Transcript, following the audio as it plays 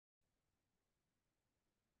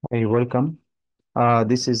Hey, welcome.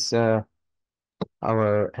 This is our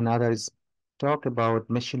another talk about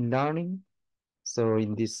machine learning. So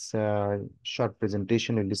in this short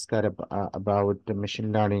presentation, we'll discuss about the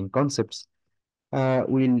machine learning concepts.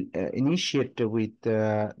 We'll initiate with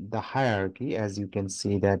the hierarchy, as you can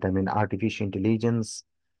see that, artificial intelligence,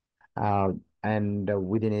 uh, and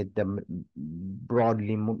within it,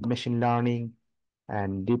 broadly machine learning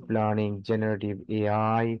and deep learning, generative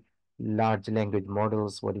AI, large language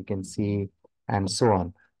models, what you can see, and so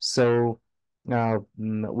on. So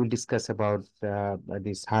we'll discuss about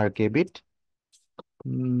this hierarchy a bit.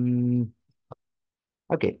 Mm,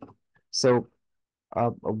 okay, so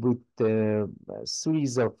with a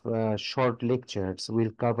series of short lectures, we'll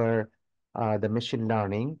cover the machine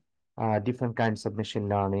learning, different kinds of machine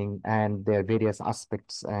learning, and their various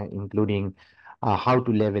aspects, including how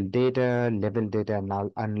to label data, and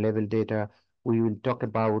unlabeled data. We will talk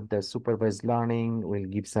about the supervised learning. We'll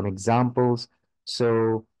give some examples.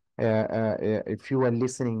 So, if you are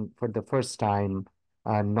listening for the first time,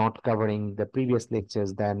 not covering the previous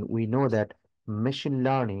lectures, then we know that machine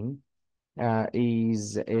learning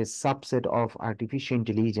is a subset of artificial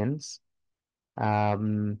intelligence,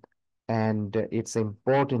 um, and it's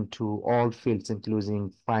important to all fields,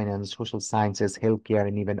 including finance, social sciences, healthcare,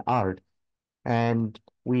 and even art. And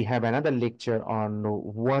we have another lecture on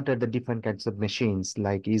what are the different kinds of machines,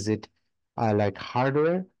 like is it like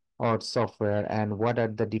hardware or software, and what are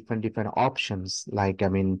the different options, like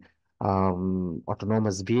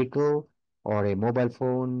autonomous vehicle or a mobile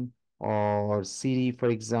phone or Siri, for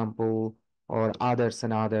example, or others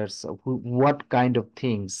and others. What kind of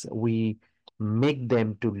things we make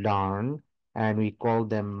them to learn, and we call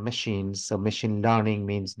them machines. So machine learning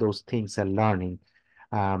means those things are learning.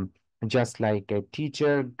 Um, just like a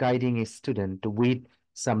teacher guiding a student with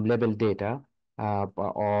some level data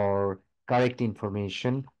or correct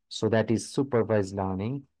information. So that is supervised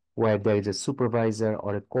learning, where there is a supervisor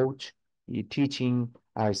or a coach teaching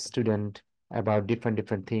a student about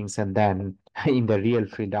different things. And then in the real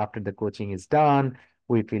field, after the coaching is done,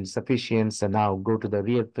 we feel sufficient. So now go to the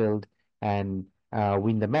real field and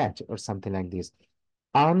win the match or something like this.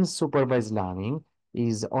 Unsupervised learning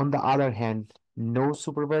is, on the other hand, no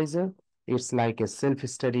supervisor. It's like a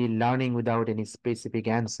self-study learning without any specific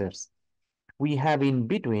answers. We have in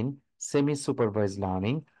between semi-supervised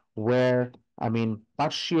learning, where,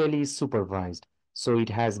 partially supervised. So it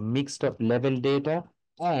has mixed up level data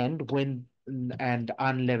and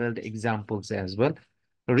unleveled examples as well.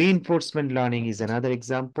 Reinforcement learning is another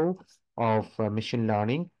example of machine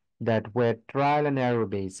learning, that where trial and error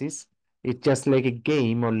basis, it's just like a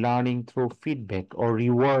game or learning through feedback or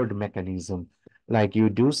reward mechanism. Like you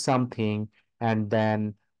do something, and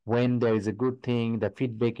then when there is a good thing, the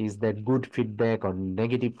feedback is that good feedback or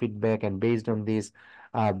negative feedback, and based on this,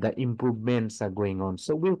 the improvements are going on.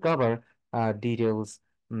 So we'll cover details,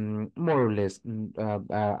 more or less,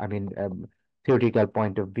 theoretical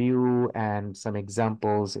point of view and some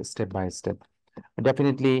examples step by step.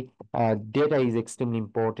 Definitely, data is extremely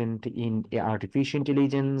important in artificial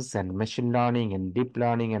intelligence and machine learning and deep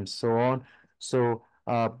learning and so on. So,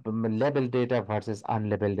 labeled data versus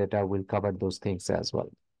unlabeled data, we'll cover those things as well.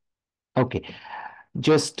 Okay,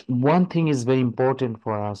 just one thing is very important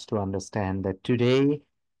for us to understand, that today,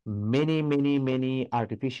 many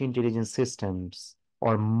artificial intelligence systems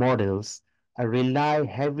or models rely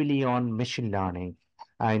heavily on machine learning.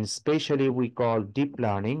 And especially we call deep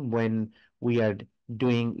learning when we are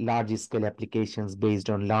doing large scale applications based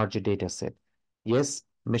on larger data set. Yes,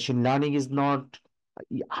 machine learning is not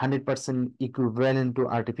 100% equivalent to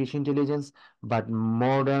artificial intelligence, but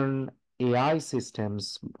modern AI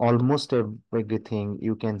systems, almost everything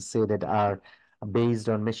you can say that are based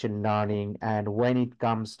on machine learning. And when it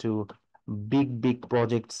comes to big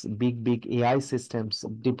projects, big AI systems,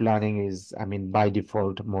 deep learning is, by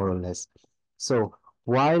default, more or less. So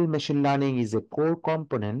while machine learning is a core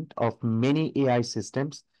component of many AI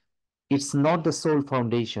systems, it's not the sole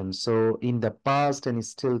foundation. So in the past and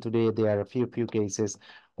still today, there are a few cases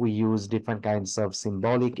we use different kinds of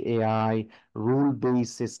symbolic AI,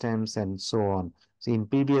 rule-based systems, and so on. So in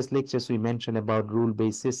previous lectures, we mentioned about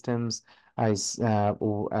rule-based systems, say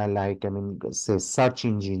search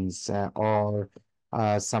engines, or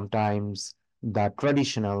sometimes the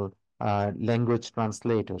traditional language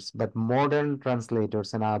translators. But modern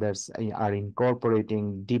translators and others are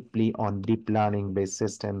incorporating deeply on deep learning based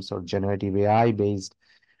systems or generative AI based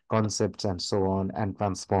concepts and so on, and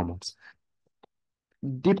transformers.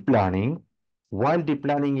 Deep learning, while deep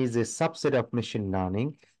learning is a subset of machine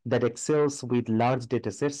learning that excels with large data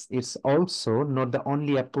sets, it's also not the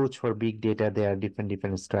only approach for big data. There are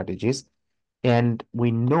different strategies. And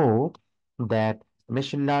we know that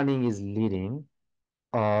machine learning is leading,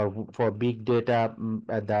 or for big data,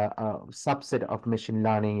 the subset of machine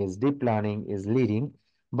learning is deep learning is leading.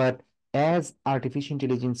 But as artificial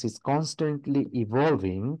intelligence is constantly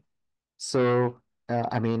evolving, so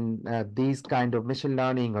these kind of machine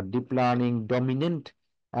learning or deep learning dominant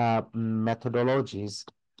methodologies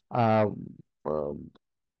uh, uh,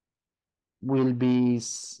 will be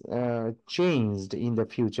changed in the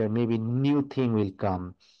future. Maybe new thing will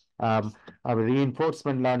come. Our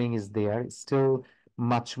reinforcement learning is there, still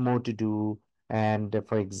much more to do. And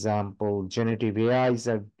for example, generative AIs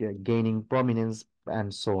are gaining prominence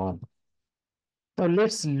and so on. Now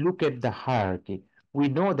let's look at the hierarchy. We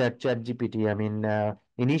know that ChatGPT,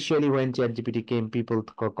 initially when ChatGPT came, people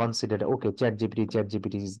considered, okay,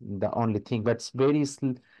 ChatGPT is the only thing. But very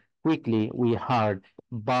quickly we heard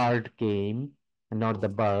Bard came, not the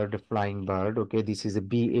bird, flying bird. Okay, this is a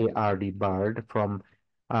BARD bird from,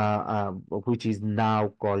 which is now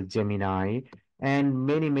called Gemini, and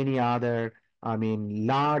many other,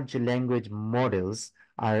 large language models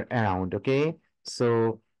are around. Okay,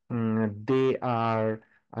 so. They are,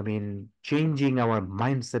 changing our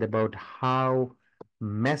mindset about how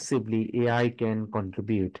massively AI can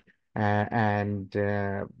contribute and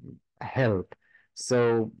help.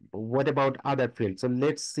 So, what about other fields? So,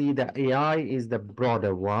 let's see, the AI is the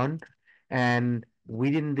broader one, and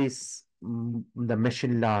within this, the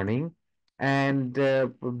machine learning and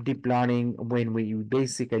deep learning, when we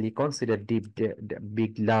basically consider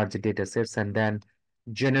big, large data sets, and then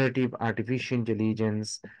generative artificial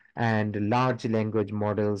intelligence and large language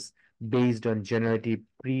models based on generative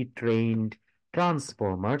pre-trained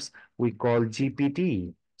transformers we call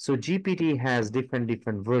GPT. So GPT has different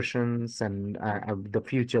versions, and the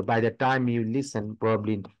future, by the time you listen,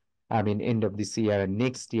 probably, end of this year and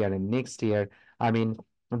next year, I mean,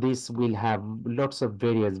 this will have lots of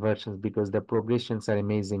various versions because the progressions are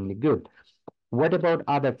amazingly good. What about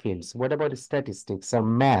other fields? What about statistics or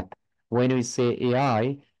math? When we say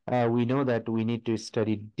AI, we know that we need to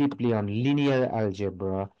study deeply on linear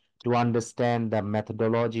algebra to understand the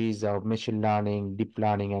methodologies of machine learning, deep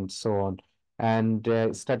learning, and so on. And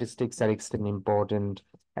statistics are extremely important.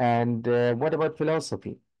 And what about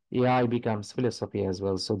philosophy? AI becomes philosophy as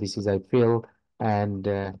well. So this is, I feel, and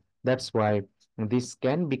that's why this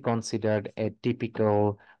can be considered a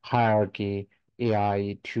typical hierarchy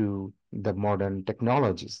AI to the modern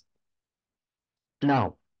technologies.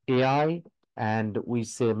 Now, AI and we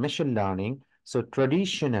say machine learning. So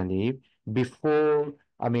traditionally, before,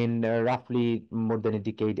 roughly more than a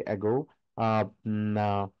decade ago,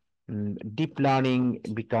 deep learning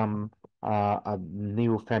become a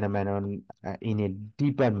new phenomenon in a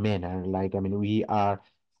deeper manner. Like, we are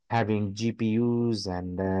having GPUs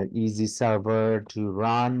and easy server to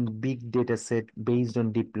run big data set based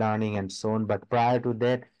on deep learning and so on. But prior to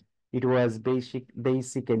that, it was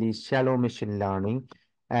basically shallow machine learning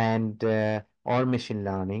and or machine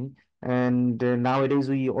learning. And nowadays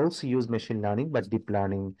we also use machine learning, but deep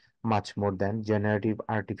learning much more than generative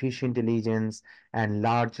artificial intelligence and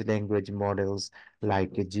large language models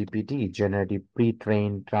like GPT, generative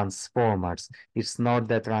pre-trained transformers. It's not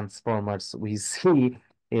the transformers we see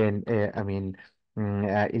in,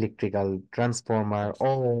 electrical transformer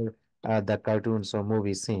or the cartoons or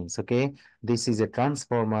movie scenes. Okay, this is a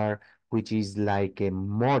transformer which is like a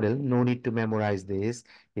model. No need to memorize this.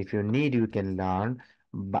 If you need, you can learn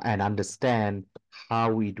and understand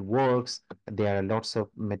how it works. There are lots of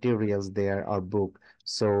materials there or book.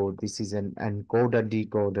 So this is an encoder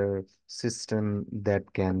decoder system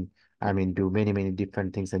that can, do many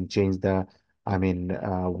different things and change the,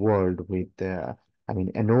 world with,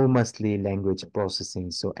 enormously language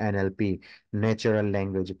processing. So NLP, natural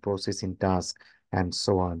language processing task, and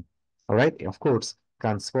so on. All right. Of course,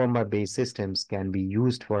 transformer-based systems can be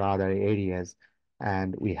used for other areas,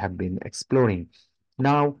 and we have been exploring.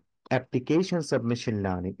 Now, applications of machine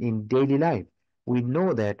learning in daily life. We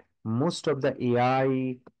know that most of the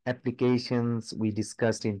AI applications we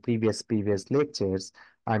discussed in previous lectures,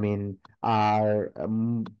 are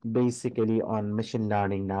basically on machine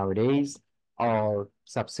learning nowadays, or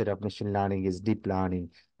subset of machine learning is deep learning,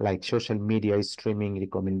 like social media streaming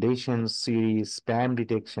recommendations, series, spam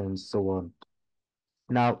detection, so on.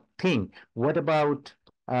 Now, think, what about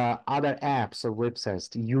other apps or websites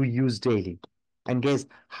you use daily? And guess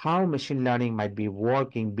how machine learning might be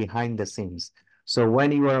working behind the scenes. So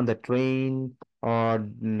when you are on the train or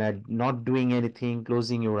not doing anything,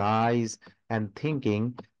 closing your eyes and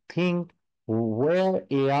thinking, think where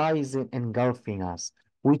AI is engulfing us,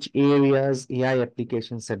 which areas AI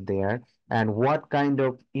applications are there, and what kind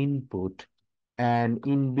of input and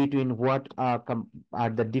in between what are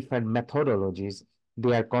the different methodologies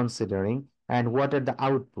they are considering, and what are the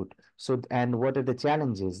output. So, and what are the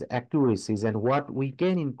challenges, the accuracies, and what we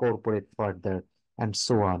can incorporate further, and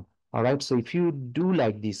so on. All right. So if you do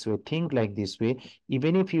like this way, think like this way,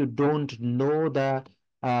 even if you don't know the,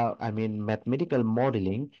 I mean, mathematical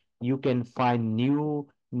modeling, you can find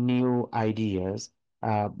new ideas,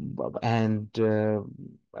 and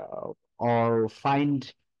or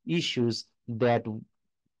find issues that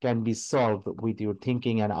can be solved with your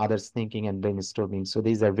thinking and others thinking and brainstorming. So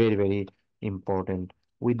these are very, very important.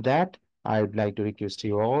 With that, I would like to request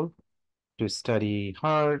you all to study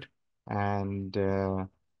hard and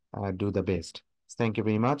do the best. Thank you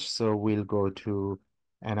very much. So we'll go to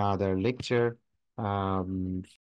another lecture.